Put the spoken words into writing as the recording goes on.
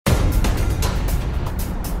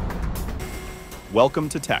Welcome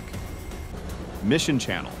to Tech. Mission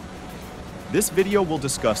Channel. This video will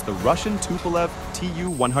discuss the Russian Tupolev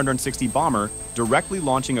TU-160 bomber directly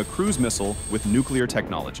launching a cruise missile with nuclear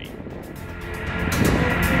technology.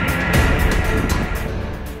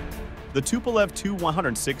 The Tupolev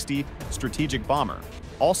TU-160 strategic bomber,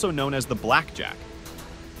 also known as the Blackjack,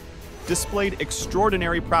 displayed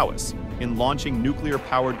extraordinary prowess in launching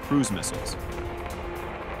nuclear-powered cruise missiles.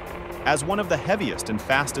 As one of the heaviest and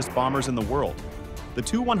fastest bombers in the world, the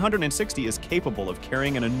TU-160 is capable of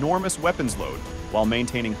carrying an enormous weapons load while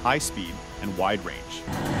maintaining high speed and wide range.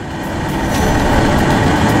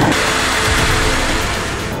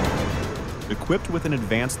 Equipped with an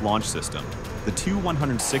advanced launch system, the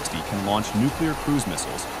TU-160 can launch nuclear cruise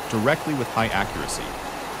missiles directly with high accuracy.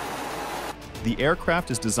 The aircraft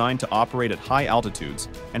is designed to operate at high altitudes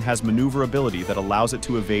and has maneuverability that allows it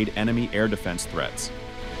to evade enemy air defense threats.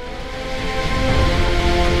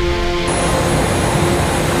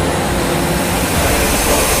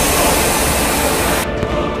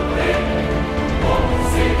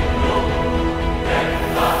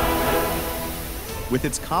 With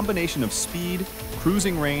its combination of speed,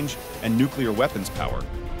 cruising range, and nuclear weapons power,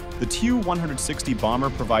 the TU-160 bomber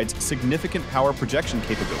provides significant power projection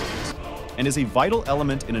capabilities and is a vital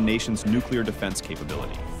element in a nation's nuclear defense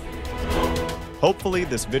capability. Hopefully,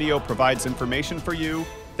 this video provides information for you.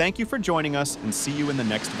 Thank you for joining us, and see you in the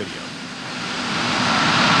next video.